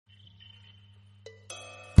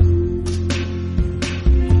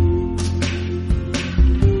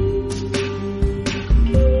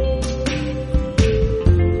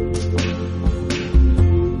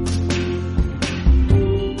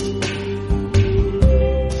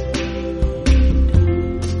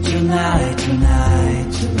Tonight, tonight,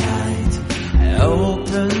 tonight, I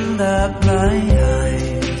opened up my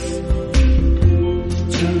eyes.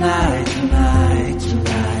 Tonight, tonight,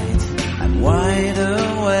 tonight, I'm wide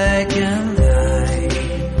awake and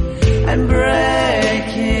I'm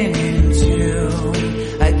breaking in two.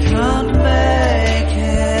 I can't make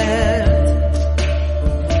it.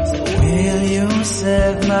 So will you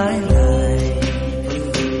save my life?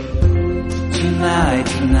 Tonight,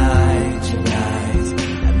 tonight, tonight,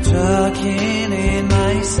 I'm talking in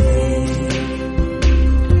my sleep,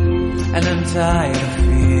 and I'm tired of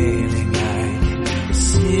feeling like a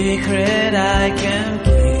secret I can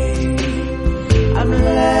keep. I'm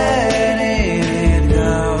letting it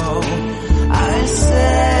go, I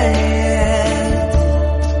say it.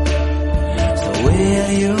 So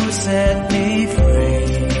will you set me free?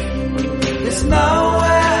 There's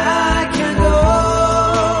nowhere I can go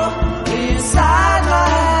inside my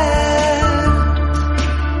head.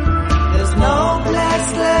 There's no place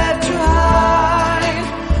left to hide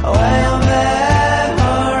away your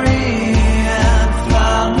memory and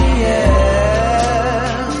found me in.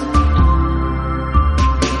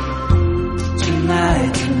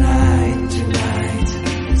 Tonight, tonight, tonight,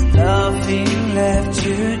 there's nothing left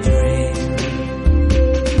to dream.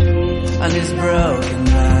 And this broken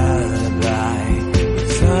lullaby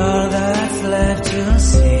is all that's left to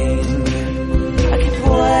sing. I keep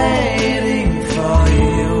waiting for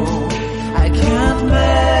you, I can't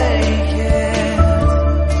make it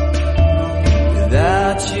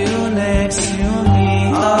without you next to me.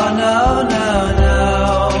 Oh no, no, no.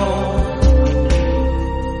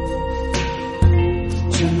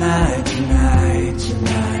 Tonight, tonight,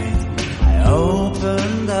 tonight, I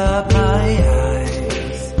opened up my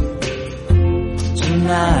eyes.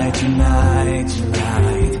 Tonight, tonight,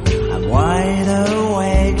 tonight, I'm wide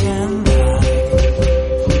awake and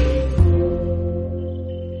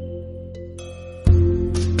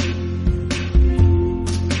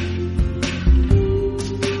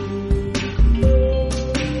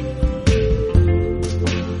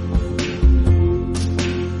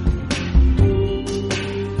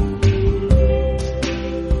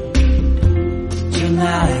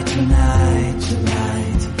tonight, tonight,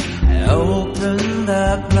 tonight, I opened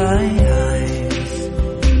up my eyes.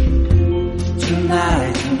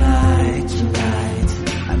 Tonight, tonight, tonight,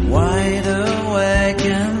 I'm wide awake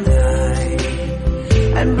and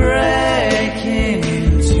I'm breaking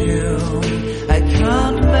in two. I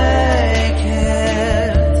can't make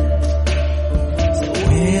it. So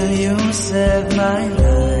will you save my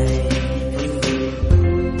life?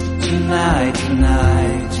 Tonight,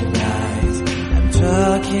 tonight, tonight, I'm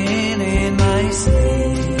talking in my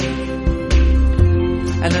sleep,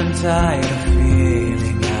 and I'm tired of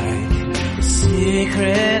feeling like a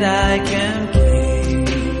secret I can keep.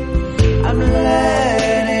 I'm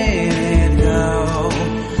letting it go,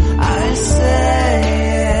 I say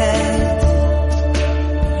it.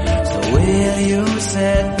 So will you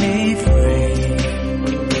set me free?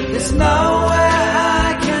 There's nowhere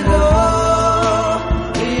I can go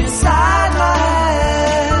inside my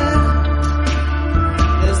head.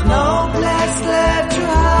 There's no place left to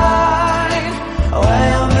hide away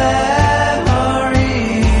your memory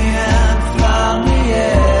and found me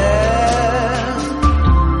in.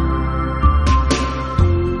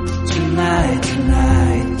 Tonight,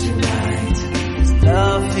 tonight, tonight, there's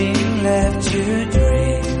nothing left to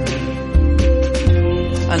dream.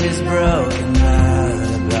 And this broken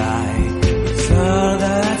lullaby is all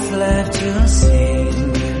that's left to sing.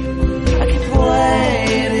 I keep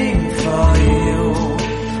waiting for you,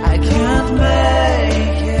 I can't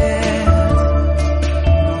make it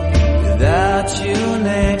without you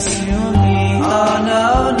next to me. Oh no,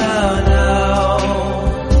 no, no.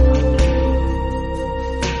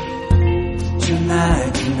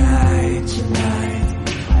 Tonight, tonight, tonight,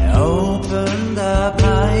 I opened up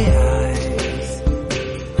my eyes.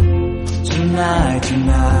 Tonight,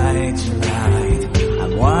 tonight, tonight,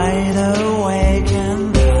 I'm wide awake and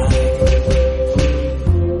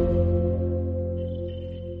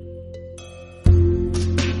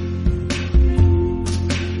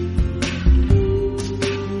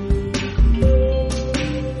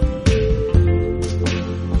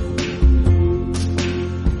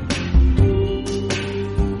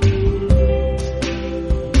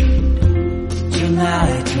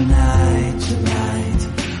tonight, tonight, tonight,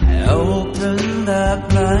 I opened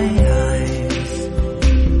up my eyes.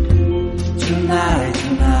 Tonight,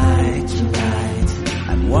 tonight, tonight,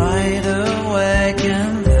 I'm wide awake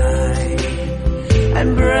and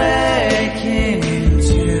I'm breaking in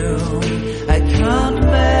two. I can't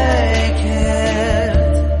make it.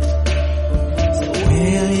 So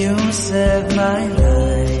will you save my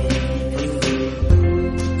life?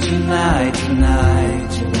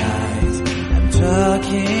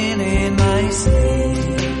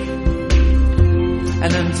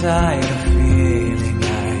 tired of feeling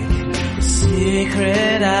like a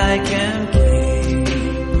secret I can keep.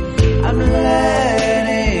 I'm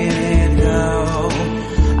letting it go,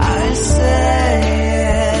 I say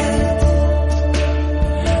it.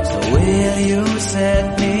 So will you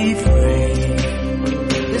set me free?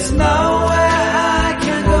 There's nowhere I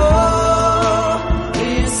can go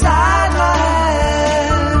inside my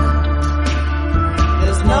head.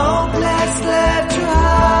 There's no place left to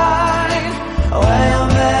hide where your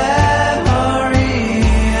memory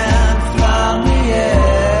and found me in.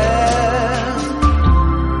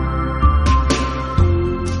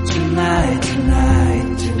 Tonight, tonight,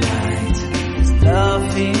 tonight, there's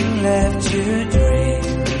nothing left to dream.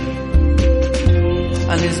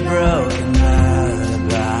 And this broken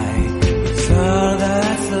lullaby, it's all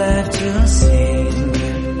that's left to sing.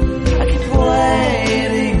 I keep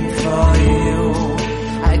waiting for you,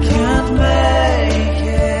 I can't make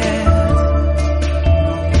it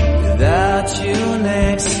without you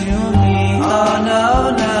next to me. Oh no,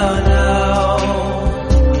 no, no.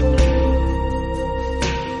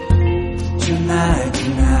 Tonight,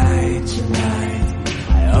 tonight, tonight,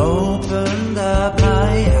 I opened up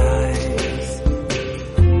my eyes.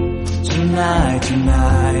 Tonight,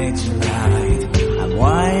 tonight, tonight, I'm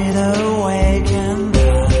wide awake and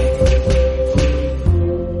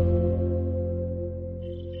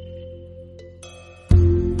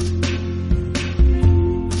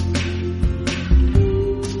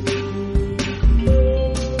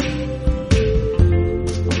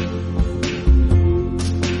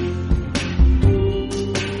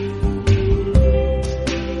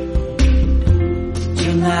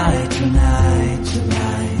tonight, tonight,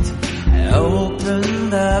 tonight, I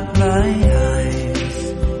opened up my eyes.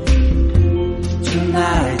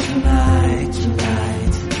 Tonight, tonight,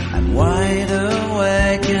 tonight, I'm wide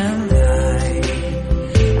awake and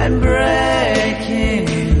I'm breaking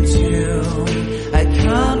into. I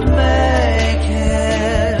can't make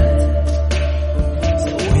it. So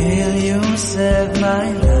will you save my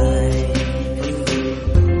life?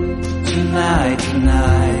 Tonight,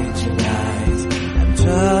 tonight, tonight, I'm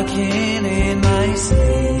talking in my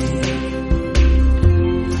sleep.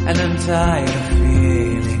 And I'm tired of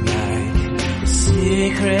feeling like a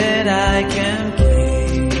secret I can keep.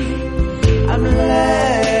 I'm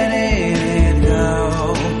letting it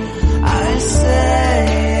go, I say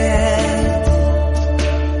it.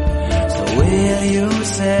 So will you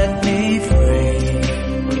set me free?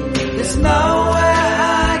 There's nowhere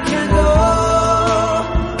I can go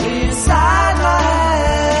inside my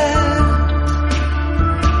head.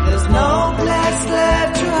 There's no place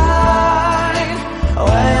left to hide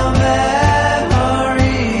where your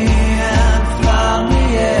memory and found me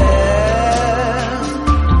in.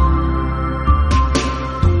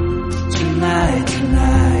 Tonight,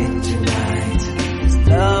 tonight, tonight, there's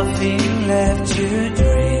nothing left to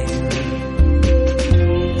dream.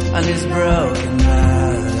 And this broken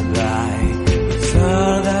lullaby, it's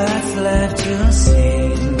all that's left to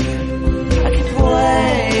sing. I keep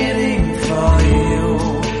waiting for you,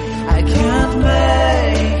 I can't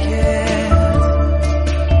make it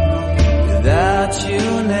without you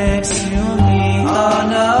next to me. Oh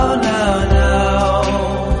no, no, no.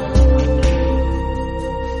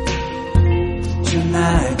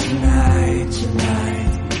 Tonight, tonight,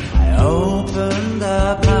 tonight, I opened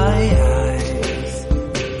up my eyes.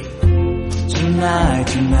 Tonight,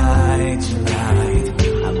 tonight, tonight,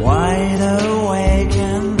 I'm wide awake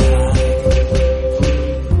and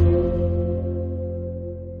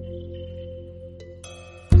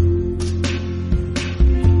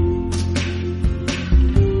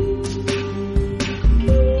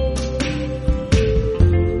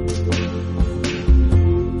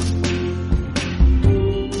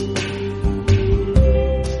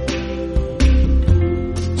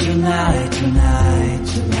tonight, tonight,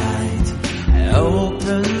 tonight, I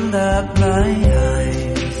opened up my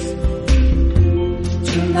eyes.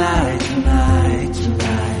 Tonight, tonight,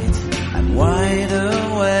 tonight, I'm wide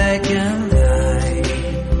awake and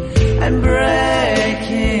I'm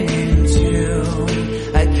breaking into.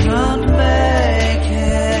 I can't make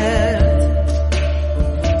it.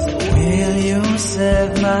 So will you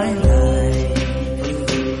save my life?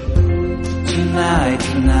 Tonight,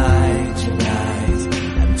 tonight, tonight,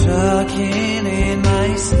 I'm talking in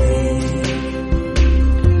my sleep.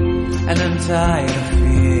 And I'm tired of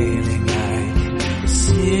feeling like a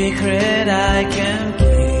secret I can keep.